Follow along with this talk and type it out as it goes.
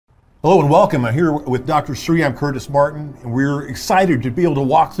Hello and welcome. I'm here with Dr. Sri. I'm Curtis Martin, and we're excited to be able to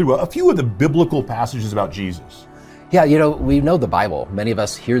walk through a few of the biblical passages about Jesus. Yeah, we know the Bible. Many of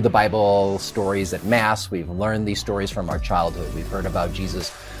us hear the Bible stories at Mass. We've learned these stories from our childhood. We've heard about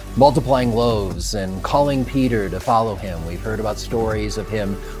Jesus multiplying loaves and calling Peter to follow him. We've heard about stories of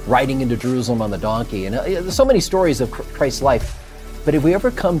him riding into Jerusalem on the donkey. And there's so many stories of Christ's life. But if we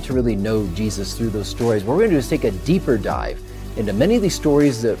ever come to really know Jesus through those stories, what we're going to do is take a deeper dive into many of these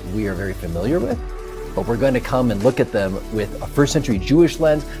stories that we are very familiar with, but we're going to come and look at them with a first century Jewish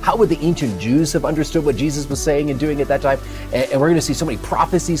lens. How would the ancient Jews have understood what Jesus was saying and doing at that time? And we're going to see so many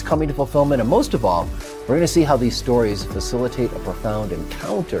prophecies coming to fulfillment. And most of all, we're going to see how these stories facilitate a profound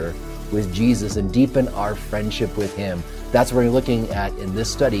encounter with Jesus and deepen our friendship with him. That's what we're looking at in this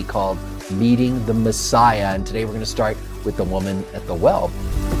study called Meeting the Messiah. And today we're going to start with the woman at the well.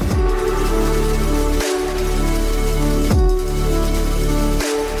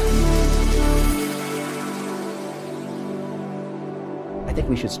 I think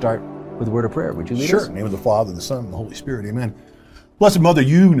we should start with a word of prayer. Would you lead us? Sure. In the name of the Father, the Son, and the Holy Spirit. Amen. Blessed Mother,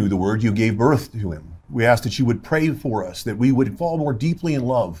 you knew the Word. You gave birth to him. We ask that you would pray for us, that we would fall more deeply in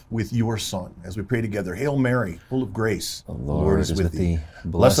love with your Son. As we pray together, Hail Mary, full of grace. The Lord is with thee.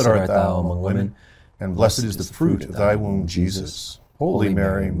 Blessed art thou among women, and blessed is the fruit of thy womb, Jesus. Holy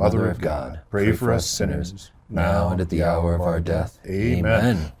Mary, Mother of God, pray for us sinners, now and at the hour of our death.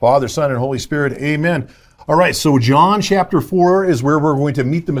 Amen. Father, Son, and Holy Spirit. Amen. All right, so John chapter 4 is where we're going to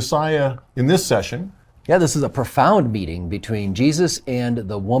meet the Messiah in this session. Yeah, this is a profound meeting between Jesus and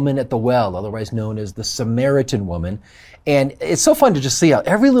the woman at the well, otherwise known as the Samaritan woman. And it's so fun to just see how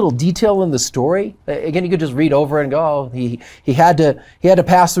every little detail in the story, again, you could just read over it and go, oh, he had to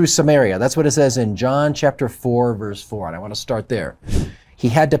pass through Samaria. That's what it says in John chapter 4, verse 4. And I want to start there. He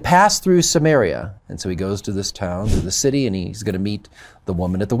had to pass through Samaria. And so he goes to this town, to the city, and he's going to meet the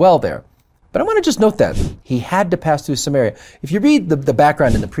woman at the well there. But I want to just note that he had to pass through Samaria. If you read the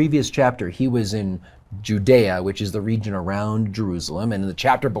background in the previous chapter, he was in Judea, which is the region around Jerusalem. And in the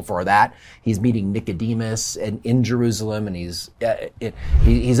chapter before that, he's meeting Nicodemus and in Jerusalem, and he's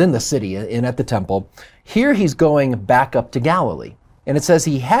in the city and at the temple. Here he's going back up to Galilee. And it says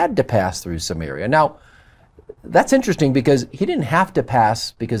he had to pass through Samaria. Now, that's interesting because he didn't have to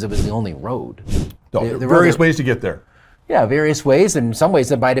pass because it was the only road. No, there were various ways to get there. Yeah, various ways. And in some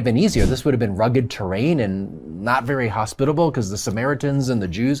ways, it might have been easier. This would have been rugged terrain and not very hospitable because the Samaritans and the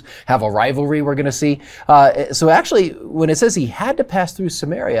Jews have a rivalry we're going to see. So actually, when it says he had to pass through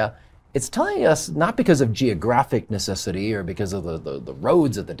Samaria, it's telling us not because of geographic necessity or because of the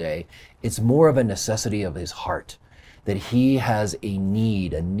roads of the day. It's more of a necessity of his heart, that he has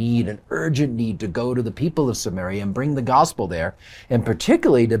an urgent need to go to the people of Samaria and bring the gospel there, and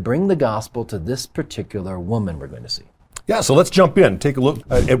particularly to bring the gospel to this particular woman we're going to see. Yeah, so let's jump in, take a look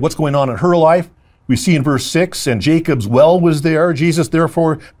at what's going on in her life. We see in verse 6, and Jacob's well was there. Jesus,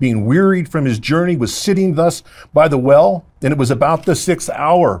 therefore, being wearied from his journey, was sitting thus by the well, and it was about the 6th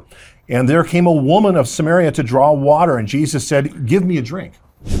hour. And there came a woman of Samaria to draw water, and Jesus said, give me a drink.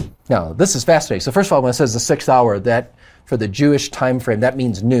 Now, this is fascinating. So first of all, when it says the 6th hour, that for the Jewish time frame, that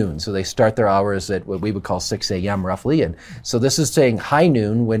means noon. So they start their hours at what we would call 6 a.m. roughly. And so this is saying high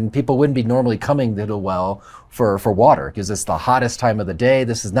noon when people wouldn't be normally coming to the well for water because it's the hottest time of the day.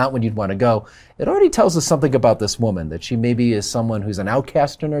 This is not when you'd want to go. It already tells us something about this woman, that she maybe is someone who's an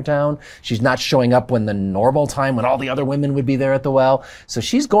outcast in her town. She's not showing up when the normal time when all the other women would be there at the well. So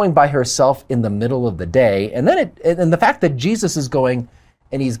she's going by herself in the middle of the day. And then and the fact that Jesus is going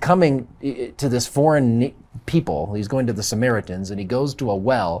and he's coming to this foreign people. He's going to the Samaritans, and he goes to a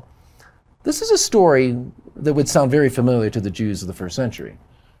well. This is a story that would sound very familiar to the Jews of the first century.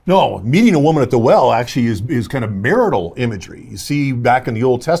 No, meeting a woman at the well actually is kind of marital imagery. You see back in the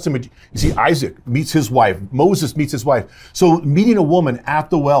Old Testament, you see Isaac meets his wife, Moses meets his wife. So meeting a woman at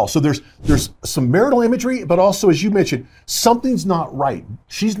the well. So there's some marital imagery, but also, as you mentioned, something's not right.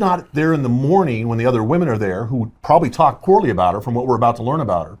 She's not there in the morning when the other women are there who probably talk poorly about her from what we're about to learn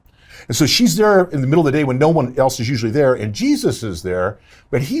about her. And so she's there in the middle of the day when no one else is usually there, and Jesus is there,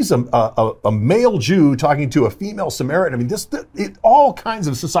 but he's a male Jew talking to a female Samaritan. I mean, all kinds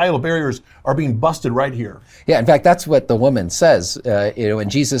of societal barriers are being busted right here. Yeah, in fact, that's what the woman says. When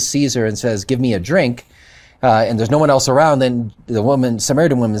Jesus sees her and says, give me a drink, and there's no one else around, then the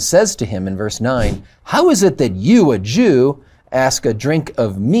Samaritan woman says to him in verse 9, how is it that you, a Jew, ask a drink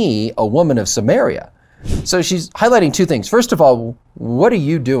of me, a woman of Samaria? So she's highlighting two things. First of all, what are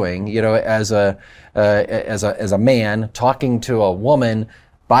you doing, as a man talking to a woman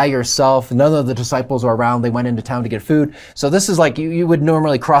by yourself. None of the disciples are around. They went into town to get food. So this is like you would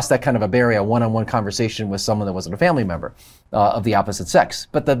normally cross that kind of a barrier, a one-on-one conversation with someone that wasn't a family member of the opposite sex.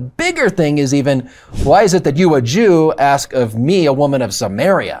 But the bigger thing is even, why is it that you, a Jew, ask of me, a woman of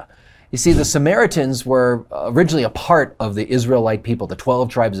Samaria? You see, the Samaritans were originally a part of the Israelite people, the 12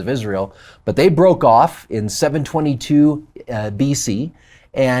 tribes of Israel, but they broke off in 722 BC,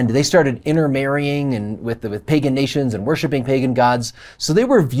 and they started intermarrying and with pagan nations and worshiping pagan gods. So they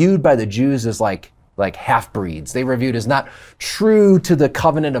were viewed by the Jews as like half-breeds. They were viewed as not true to the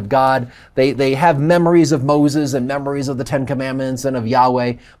covenant of God. They have memories of Moses and memories of the Ten Commandments and of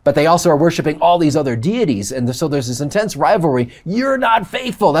Yahweh, but they also are worshiping all these other deities. And so there's this intense rivalry. You're not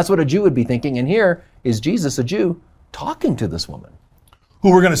faithful. That's what a Jew would be thinking. And here is Jesus, a Jew, talking to this woman,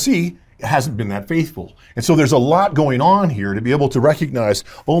 who we're going to see hasn't been that faithful. And so there's a lot going on here to be able to recognize,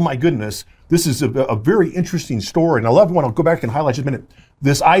 oh my goodness, this is a very interesting story. And I love when I'll go back and highlight just a minute,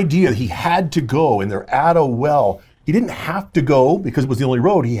 this idea he had to go and they're at a well. He didn't have to go because it was the only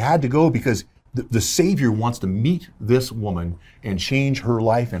road. He had to go because the Savior wants to meet this woman and change her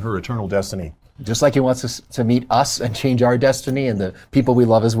life and her eternal destiny. Just like he wants us to meet us and change our destiny and the people we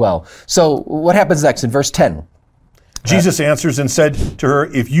love as well. So what happens next in verse 10? Jesus answers and said to her,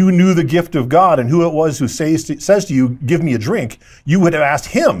 if you knew the gift of God and who it was who says to you, give me a drink, you would have asked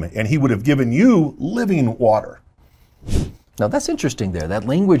him and he would have given you living water. Now that's interesting there, that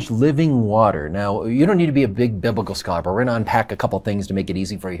language, living water. Now, you don't need to be a big biblical scholar, but we're going to unpack a couple things to make it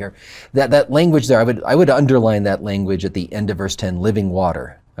easy for you here. That language there, I would underline that language at the end of verse 10, living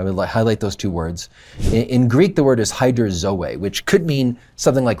water. I would highlight those two words. In Greek, the word is hydrozoe, which could mean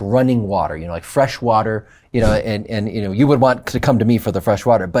something like running water, like fresh water, and you would want to come to me for the fresh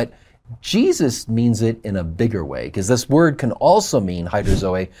water. But Jesus means it in a bigger way, because this word can also mean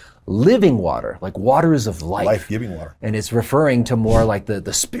hydrozoe, living water, like waters of life. Life-giving water. And it's referring to more like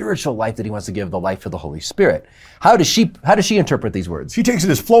the spiritual life that he wants to give, the life of the Holy Spirit. How does she interpret these words? She takes it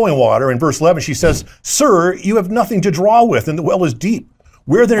as flowing water. In verse 11, she says, Sir, you have nothing to draw with, and the well is deep.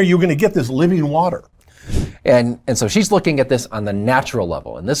 Where then are you going to get this living water? And so she's looking at this on the natural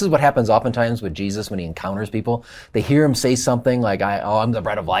level. And this is what happens oftentimes with Jesus when he encounters people. They hear him say something like, I'm the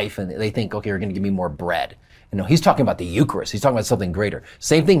bread of life. And they think, okay, you're going to give me more bread. And no, he's talking about the Eucharist. He's talking about something greater.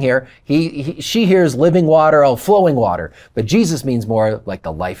 Same thing here. She hears living water, flowing water. But Jesus means more like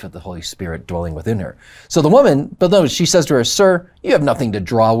the life of the Holy Spirit dwelling within her. So the woman, but no, she says to her, Sir, you have nothing to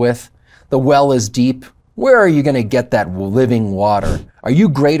draw with. The well is deep. Where are you going to get that living water? Are you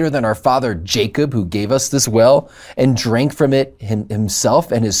greater than our father Jacob, who gave us this well and drank from it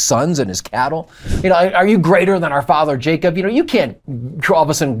himself and his sons and his cattle? Are you greater than our father Jacob? You can't all of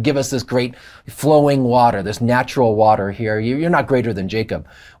a sudden give us this great flowing water, this natural water here. You're not greater than Jacob.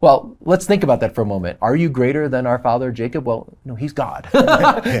 Well, let's think about that for a moment. Are you greater than our father Jacob? Well, no, he's God.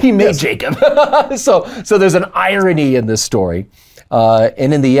 He made Jacob. So there's an irony in this story.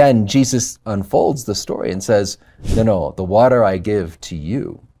 And in the end, Jesus unfolds the story and says, no, the water I give to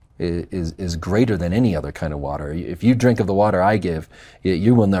you is greater than any other kind of water. If you drink of the water I give,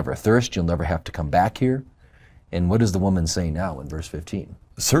 you will never thirst. You'll never have to come back here. And what does the woman say now in verse 15?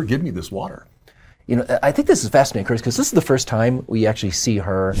 Sir, give me this water. I think this is fascinating, Chris, because this is the first time we actually see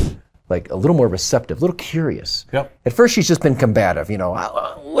her like a little more receptive, a little curious. Yep. At first, she's just been combative.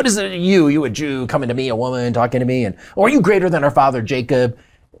 What is it, you a Jew, coming to me, a woman, talking to me, or are you greater than our father Jacob?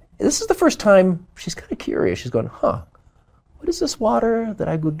 This is the first time she's kind of curious. She's going, what is this water that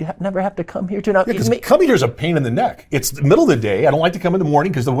I would never have to come here to? Now, because coming here is a pain in the neck. It's the middle of the day. I don't like to come in the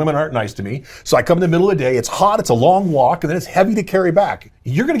morning because the women aren't nice to me. So I come in the middle of the day. It's hot. It's a long walk, and then it's heavy to carry back.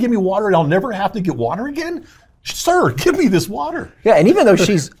 You're going to give me water, and I'll never have to get water again? Sir, give me this water. Yeah, and even though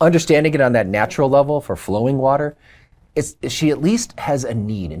she's understanding it on that natural level for flowing water, she at least has a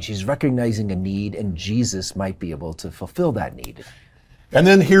need, and she's recognizing a need, and Jesus might be able to fulfill that need. And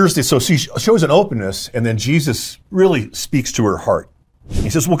then so she shows an openness, and then Jesus really speaks to her heart. He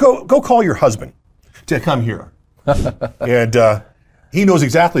says, well, go call your husband to come here. And he knows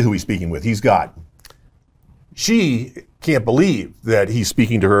exactly who he's speaking with. He's God. She can't believe that he's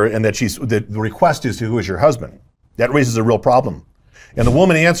speaking to her and that the request is to who is your husband. That raises a real problem. And the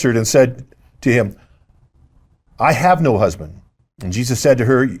woman answered and said to him, I have no husband. And Jesus said to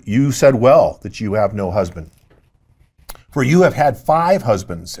her, you said well that you have no husband. For you have had 5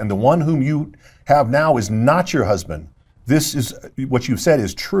 husbands, and the one whom you have now is not your husband. This is what you've said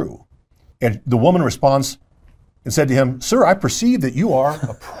is true. And the woman responds and said to him, Sir, I perceive that you are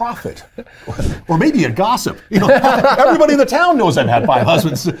a prophet, or maybe a gossip. Everybody in the town knows I've had 5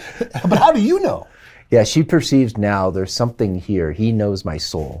 husbands, but how do you know? Yeah, she perceives now there's something here. He knows my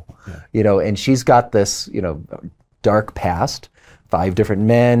soul, and she's got this, dark past 5 different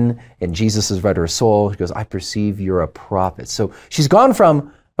men, and Jesus has read her soul. He goes, I perceive you're a prophet. So she's gone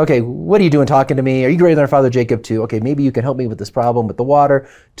from, okay, what are you doing talking to me? Are you greater than our father Jacob? To, okay, maybe you can help me with this problem with the water,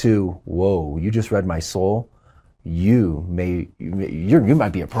 to, whoa, you just read my soul. You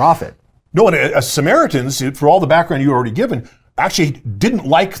might be a prophet. No, and Samaritans, for all the background you already given, actually didn't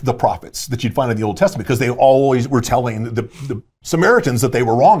like the prophets that you'd find in the Old Testament because they always were telling the Samaritans that they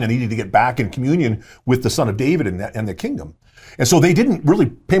were wrong and needed to get back in communion with the Son of David and the kingdom. And so they didn't really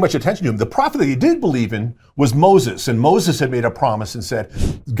pay much attention to him. The prophet that they did believe in was Moses, and Moses had made a promise and said,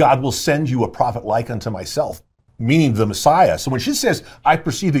 God will send you a prophet like unto myself, meaning the Messiah. So when she says, I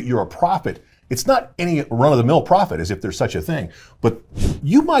perceive that you're a prophet, it's not any run-of-the-mill prophet, as if there's such a thing, but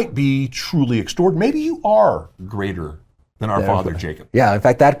you might be truly extraordinary. Maybe you are greater than our father Jacob. Yeah, in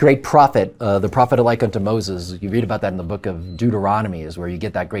fact, that great prophet, the prophet like unto Moses, you read about that in the book of Deuteronomy, is where you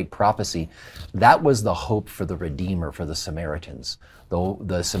get that great prophecy. That was the hope for the Redeemer, for the Samaritans. Though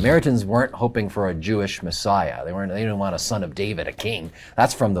the Samaritans weren't hoping for a Jewish Messiah. They didn't want a son of David, a king.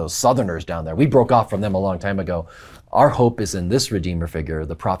 That's from those Southerners down there. We broke off from them a long time ago. Our hope is in this Redeemer figure,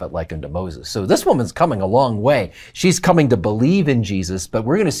 the prophet like unto Moses. So this woman's coming a long way. She's coming to believe in Jesus, but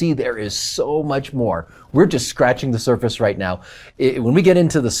we're going to see there is so much more. We're just scratching the surface right now. When we get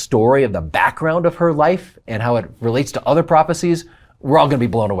into the story of the background of her life and how it relates to other prophecies, we're all going to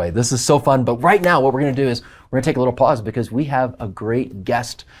be blown away. This is so fun. But right now, what we're going to do is we're going to take a little pause because we have a great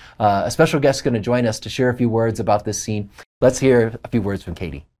guest, a special guest going to join us to share a few words about this scene. Let's hear a few words from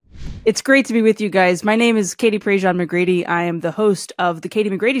Katie. It's great to be with you guys. My name is Katie Prejean McGrady. I am the host of the Katie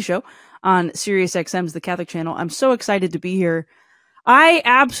McGrady Show on Sirius XM's The Catholic Channel. I'm so excited to be here. I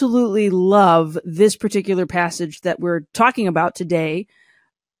absolutely love this particular passage that we're talking about today.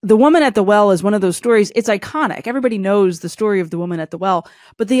 The woman at the well is one of those stories. It's iconic. Everybody knows the story of the woman at the well.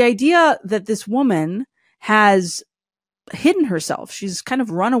 But the idea that this woman has hidden herself, she's kind of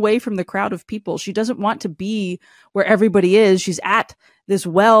run away from the crowd of people. She doesn't want to be where everybody is. She's at this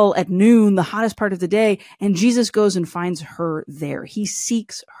well at noon, the hottest part of the day, and Jesus goes and finds her there. He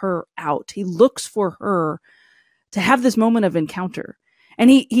seeks her out. He looks for her to have this moment of encounter. And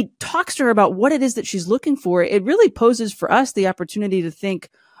he talks to her about what it is that she's looking for. It really poses for us the opportunity to think,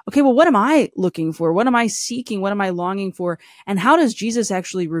 okay, well, what am I looking for? What am I seeking? What am I longing for? And how does Jesus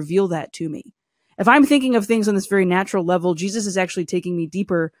actually reveal that to me? If I'm thinking of things on this very natural level, Jesus is actually taking me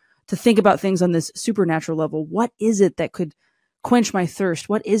deeper to think about things on this supernatural level. What is it that could quench my thirst?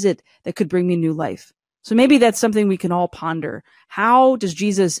 What is it that could bring me new life? So maybe that's something we can all ponder. How does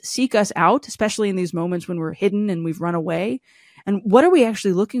Jesus seek us out, especially in these moments when we're hidden and we've run away? And what are we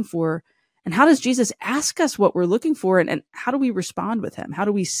actually looking for? And how does Jesus ask us what we're looking for? And how do we respond with him? How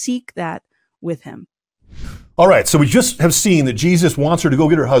do we seek that with him? All right, so we just have seen that Jesus wants her to go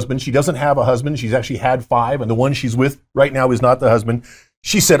get her husband. She doesn't have a husband. She's actually had 5, and the one she's with right now is not the husband.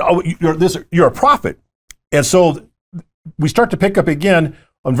 She said, oh, you're a prophet. And so we start to pick up again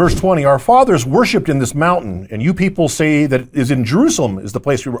on verse 20. Our fathers worshipped in this mountain, and you people say that it is in Jerusalem is the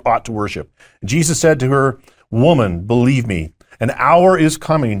place we ought to worship. And Jesus said to her, woman, believe me, an hour is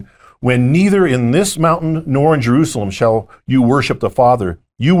coming when neither in this mountain nor in Jerusalem shall you worship the Father.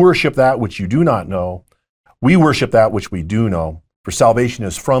 You worship that which you do not know. We worship that which we do know, for salvation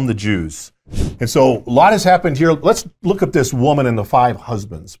is from the Jews. And so a lot has happened here. Let's look at this woman and the 5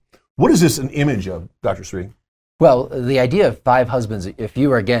 husbands. What is this an image of, Dr. Sri? Well, the idea of 5 husbands, if you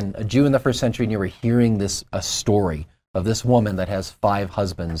were, again, a Jew in the first century and you were hearing a story of this woman that has 5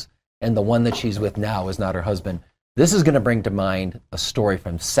 husbands and the one that she's with now is not her husband, this is going to bring to mind a story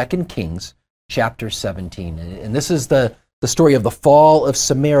from 2 Kings chapter 17. And this is the story of the fall of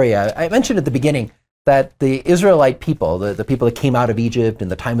Samaria. I mentioned at the beginning that the Israelite people, the people that came out of Egypt in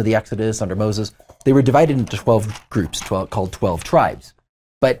the time of the Exodus under Moses, they were divided into 12 groups called 12 tribes.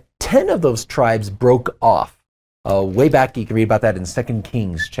 But 10 of those tribes broke off. Way back, you can read about that in 2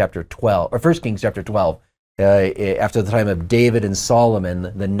 Kings chapter 12, or 1 Kings chapter 12. After the time of David and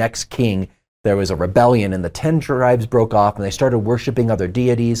Solomon, the next king, there was a rebellion and the 10 tribes broke off and they started worshiping other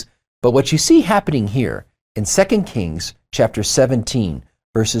deities. But what you see happening here in 2 Kings chapter 17,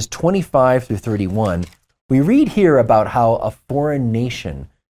 verses 25 through 31, we read here about how a foreign nation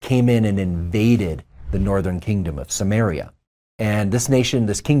came in and invaded the northern kingdom of Samaria. And this nation,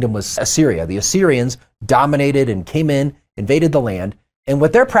 this kingdom was Assyria. The Assyrians dominated and came in, invaded the land. And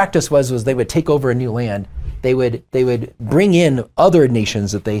what their practice was they would take over a new land. They would bring in other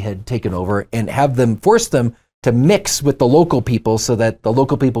nations that they had taken over and have them, force them to mix with the local people so that the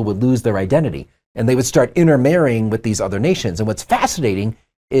local people would lose their identity. And they would start intermarrying with these other nations. And what's fascinating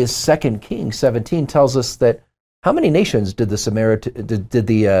is 2 Kings 17 tells us that how many nations did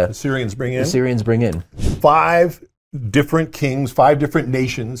the Assyrians bring in? 5 different kings, 5 different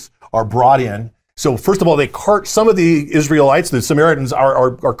nations are brought in. So first of all, they cart some of the Israelites, the Samaritans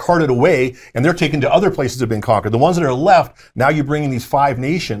are carted away, and they're taken to other places that have been conquered. The ones that are left, now you bring in these 5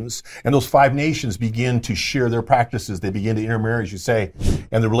 nations, and those 5 nations begin to share their practices. They begin to intermarry, as you say.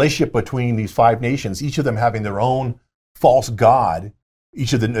 And the relationship between these 5 nations, each of them having their own false god,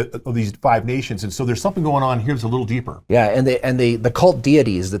 each of these 5 nations. And so there's something going on here that's a little deeper. Yeah, and the cult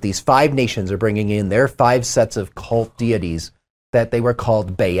deities that these 5 nations are bringing in, their 5 sets of cult deities, that they were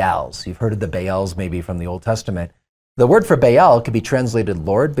called Baals. You've heard of the Baals maybe from the Old Testament. The word for Baal could be translated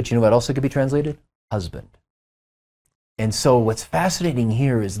Lord, but you know what else it could be translated? Husband. And so what's fascinating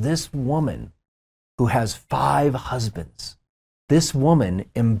here is this woman who has 5 husbands. This woman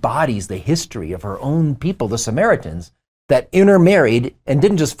embodies the history of her own people, the Samaritans, that intermarried and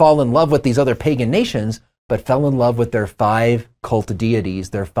didn't just fall in love with these other pagan nations, but fell in love with their 5 cult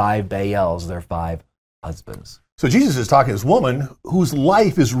deities, their 5 Baals, their 5 husbands. So Jesus is talking to this woman whose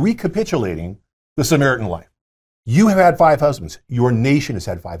life is recapitulating the Samaritan life. You have had 5 husbands. Your nation has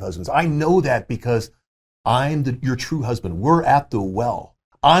had 5 husbands. I know that because I'm your true husband. We're at the well.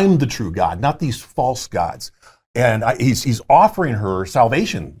 I'm the true God, not these false gods. And he's offering her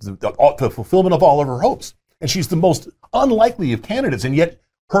salvation, the fulfillment of all of her hopes. And she's the most unlikely of candidates. And yet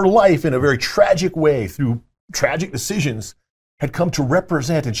her life, in a very tragic way, through tragic decisions, had come to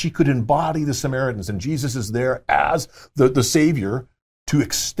represent, and she could embody the Samaritans. And Jesus is there as the Savior to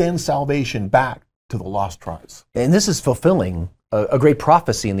extend salvation back to the lost tribes. And this is fulfilling a great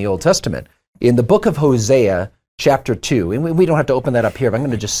prophecy in the Old Testament. In the book of Hosea, chapter 2, and we don't have to open that up here, but I'm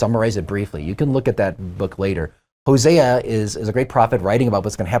going to just summarize it briefly. You can look at that book later. Hosea is a great prophet writing about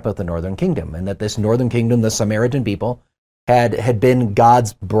what's going to happen with the northern kingdom, and that this northern kingdom, the Samaritan people, had been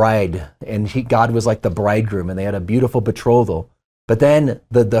God's bride, and God was like the bridegroom, and they had a beautiful betrothal. But then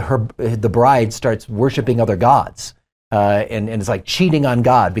the bride starts worshiping other gods, and it's like cheating on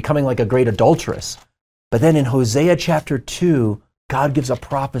God, becoming like a great adulteress. But then in Hosea chapter 2, God gives a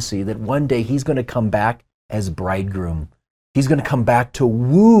prophecy that one day he's going to come back as bridegroom. He's going to come back to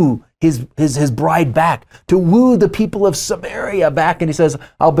woo his bride back, to woo the people of Samaria back. And he says,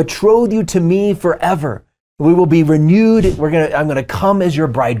 I'll betroth you to me forever. We will be renewed. I'm going to come as your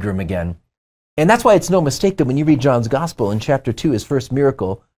bridegroom again. And that's why it's no mistake that when you read John's gospel in chapter 2, his first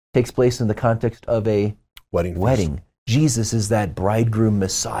miracle takes place in the context of a wedding. Jesus is that bridegroom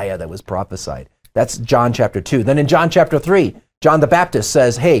Messiah that was prophesied. That's John chapter 2. Then in John chapter 3, John the Baptist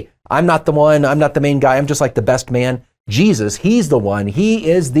says, hey, I'm not the one, I'm not the main guy, I'm just like the best man. Jesus, he's the one, he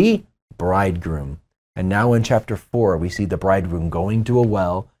is the bridegroom. And now in chapter 4, we see the bridegroom going to a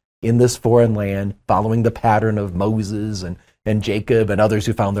well in this foreign land, following the pattern of Moses and Jacob and others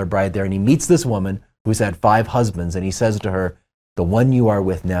who found their bride there. And he meets this woman who's had 5 husbands, and he says to her, the one you are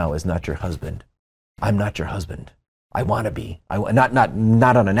with now is not your husband. I'm not your husband. I want to be.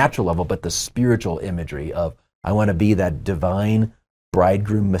 Not on a natural level, but the spiritual imagery of I want to be that divine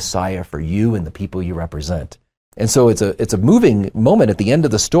bridegroom Messiah for you and the people you represent. And so it's a moving moment at the end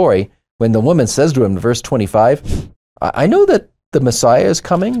of the story when the woman says to him in verse 25, I know that the Messiah is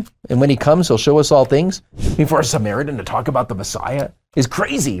coming, and when he comes, he'll show us all things. I mean, for a Samaritan to talk about the Messiah is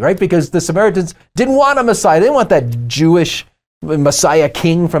crazy, right? Because the Samaritans didn't want a Messiah. They didn't want that Jewish Messiah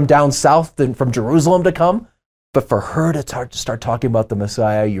king from down south and from Jerusalem to come. But for her to start talking about the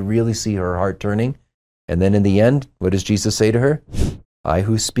Messiah, you really see her heart turning. And then in the end, what does Jesus say to her? I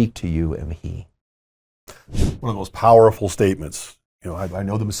who speak to you am he. One of the most powerful statements. I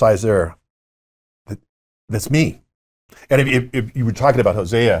know the Messiah's there. That's me. And if you were talking about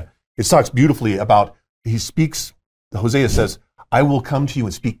Hosea, it talks beautifully about, Hosea says, I will come to you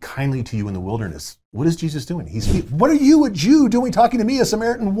and speak kindly to you in the wilderness. What is Jesus doing? What are you, a Jew, doing talking to me, a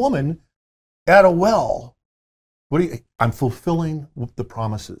Samaritan woman, at a well? I'm fulfilling the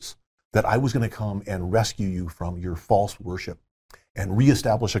promises that I was going to come and rescue you from your false worship and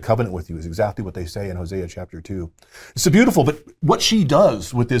reestablish a covenant with you, is exactly what they say in Hosea chapter 2. It's beautiful, but what she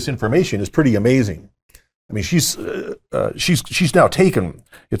does with this information is pretty amazing. I mean, she's now taken.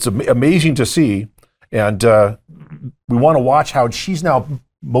 It's amazing to see, and we want to watch how she's now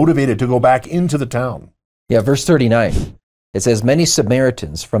motivated to go back into the town. Yeah, verse 39. It says, many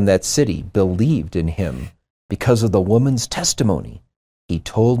Samaritans from that city believed in him because of the woman's testimony. He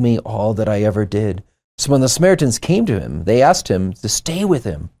told me all that I ever did. So when the Samaritans came to him, they asked him to stay with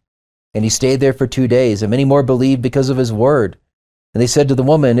him. And he stayed there for 2 days, and many more believed because of his word. And they said to the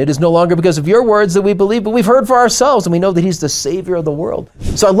woman, it is no longer because of your words that we believe, but we've heard for ourselves, and we know that he's the Savior of the world.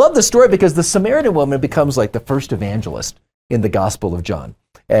 So I love the story because the Samaritan woman becomes like the first evangelist in the Gospel of John.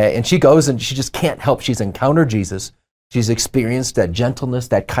 And she goes and she just can't help. She's encountered Jesus. She's experienced that gentleness,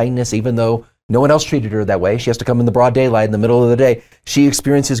 that kindness, even though No one else treated her that way. She has to come in the broad daylight in the middle of the day. She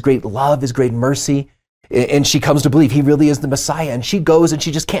experiences great love, his great mercy, and she comes to believe he really is the Messiah. And she goes and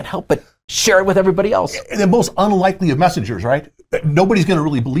she just can't help but share it with everybody else. The most unlikely of messengers, right? Nobody's going to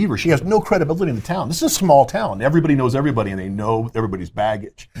really believe her. She has no credibility in the town. This is a small town. Everybody knows everybody, and they know everybody's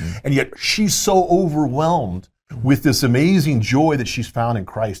baggage. And yet she's so overwhelmed with this amazing joy that she's found in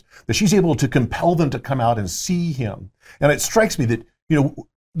Christ that she's able to compel them to come out and see him. And it strikes me that,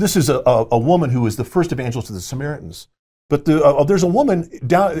 this is a woman who is the first evangelist to the Samaritans. But there's a woman,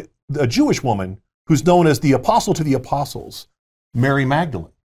 a Jewish woman, who's known as the apostle to the apostles, Mary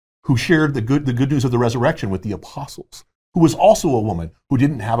Magdalene, who shared the good news of the resurrection with the apostles, who was also a woman who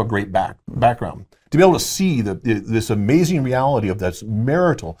didn't have a great background. To be able to see this amazing reality of this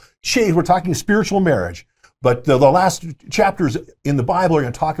marital, we're talking spiritual marriage, but the last chapters in the Bible are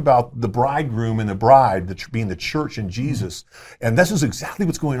going to talk about the bridegroom and the bride, being the church and Jesus. And this is exactly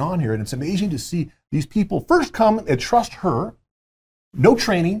what's going on here. And it's amazing to see these people first come and trust her, no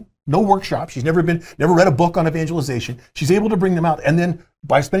training, no workshop. She's never read a book on evangelization. She's able to bring them out. And then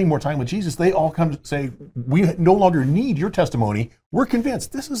by spending more time with Jesus, they all come to say, we no longer need your testimony. We're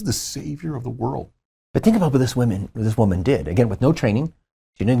convinced this is the Savior of the world. But think about what this woman did. Again, with no training.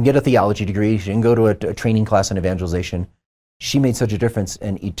 She didn't get a theology degree. She didn't go to a training class on evangelization. She made such a difference,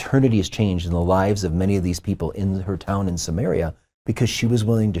 and eternity has changed in the lives of many of these people in her town in Samaria because she was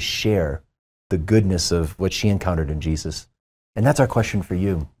willing to share the goodness of what she encountered in Jesus. And that's our question for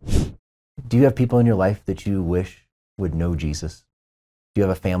you. Do you have people in your life that you wish would know Jesus? Do you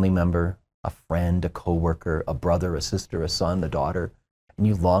have a family member, a friend, a coworker, a brother, a sister, a son, a daughter, and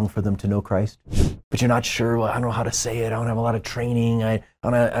you long for them to know Christ? But you're not sure, well, I don't know how to say it. I don't have a lot of training. I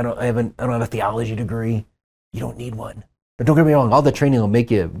don't have a theology degree. You don't need one. But don't get me wrong, all the training will make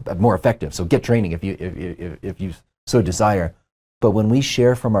you more effective. So get training if you so desire. But when we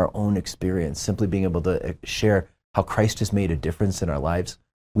share from our own experience, simply being able to share how Christ has made a difference in our lives,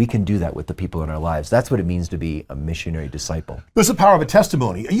 we can do that with the people in our lives. That's what it means to be a missionary disciple. There's the power of a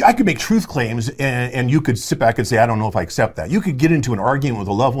testimony. I could make truth claims and you could sit back and say, I don't know if I accept that. You could get into an argument with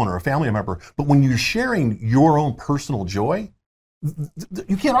a loved one or a family member, but when you're sharing your own personal joy,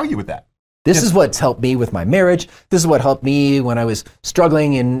 you can't argue with that. This is what's helped me with my marriage. This is what helped me when I was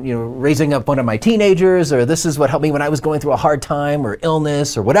struggling in raising up one of my teenagers, or this is what helped me when I was going through a hard time or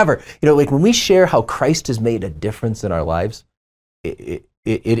illness or whatever. Like when we share how Christ has made a difference in our lives, it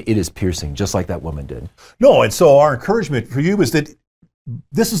is piercing, just like that woman did. No, and so our encouragement for you is that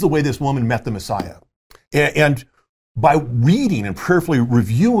this is the way this woman met the Messiah. And by reading and prayerfully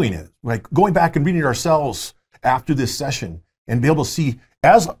reviewing it, like going back and reading it ourselves after this session and be able to see,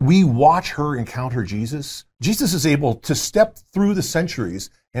 as we watch her encounter Jesus, Jesus is able to step through the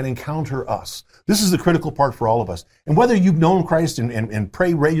centuries and encounter us. This is the critical part for all of us. And whether you've known Christ and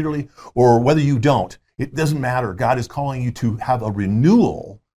pray regularly or whether you don't, it doesn't matter. God is calling you to have a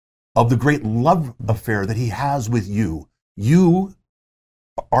renewal of the great love affair that he has with you. You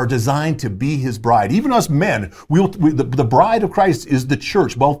are designed to be his bride. Even us men, the bride of Christ is the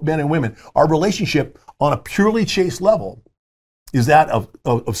church, both men and women. Our relationship on a purely chaste level is that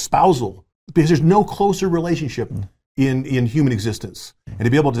of spousal, because there's no closer relationship in human existence. And to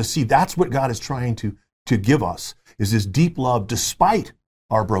be able to see that's what God is trying to give us, is this deep love despite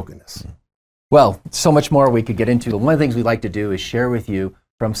our brokenness. Well, so much more we could get into. One of the things we like to do is share with you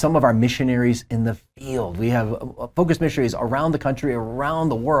from some of our missionaries in the field. We have focused missionaries around the country, around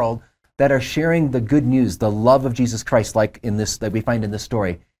the world, that are sharing the good news, the love of Jesus Christ, like in this that we find in this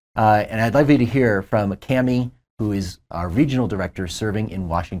story. And I'd love you to hear from Cammie, who is our regional director serving in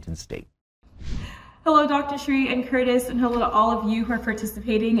Washington State. Hello, Dr. Shree and Curtis, and hello to all of you who are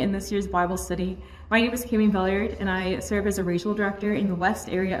participating in this year's Bible study. My name is Cammie Belliard, and I serve as a regional director in the West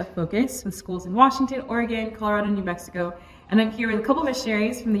area of focus with schools in Washington, Oregon, Colorado, and New Mexico. And I'm here with a couple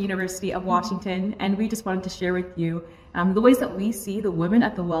missionaries from the University of Washington, and we just wanted to share with you the ways that we see the women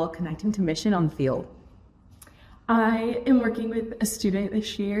at the well connecting to mission on the field. I am working with a student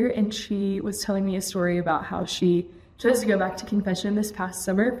this year, and she was telling me a story about how she chose to go back to confession this past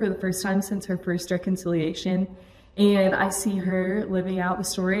summer for the first time since her first reconciliation. And I see her living out the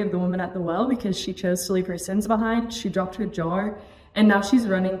story of the woman at the well because she chose to leave her sins behind. She dropped her jar, and now she's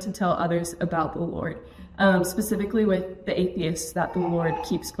running to tell others about the Lord, specifically with the atheists that the Lord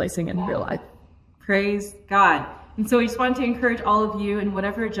keeps placing in her life. Praise God. And so we just wanted to encourage all of you in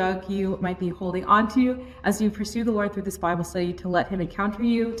whatever jug you might be holding on to as you pursue the Lord through this Bible study, to let him encounter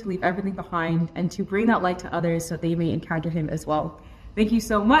you, to leave everything behind, and to bring that light to others so that they may encounter him as well. Thank you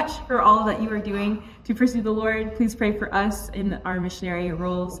so much for all that you are doing to pursue the Lord. Please pray for us in our missionary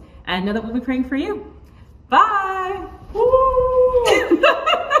roles, and know that we'll be praying for you. Bye! Woo!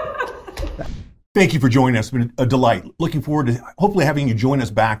 Thank you for joining us. It's been a delight. Looking forward to hopefully having you join us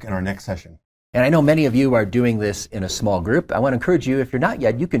back in our next session. And I know many of you are doing this in a small group. I want to encourage you, if you're not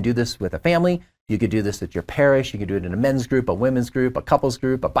yet, you can do this with a family. You could do this at your parish. You can do it in a men's group, a women's group, a couples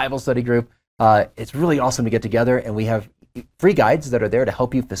group, a Bible study group. It's really awesome to get together, and we have free guides that are there to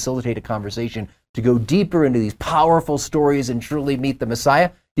help you facilitate a conversation to go deeper into these powerful stories and truly meet the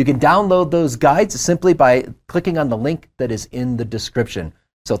Messiah. You can download those guides simply by clicking on the link that is in the description.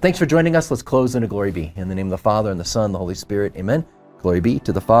 So thanks for joining us. Let's close in a glory be. In the name of the Father, and the Son, and the Holy Spirit. Amen. Glory be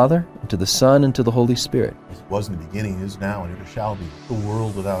to the Father, and to the Son, and to the Holy Spirit. As it was in the beginning, is now, and ever shall be, the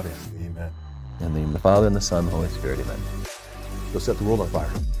world without end. Amen. In the name of the Father, and the Son, and the Holy Spirit. Amen. Go set the world on fire.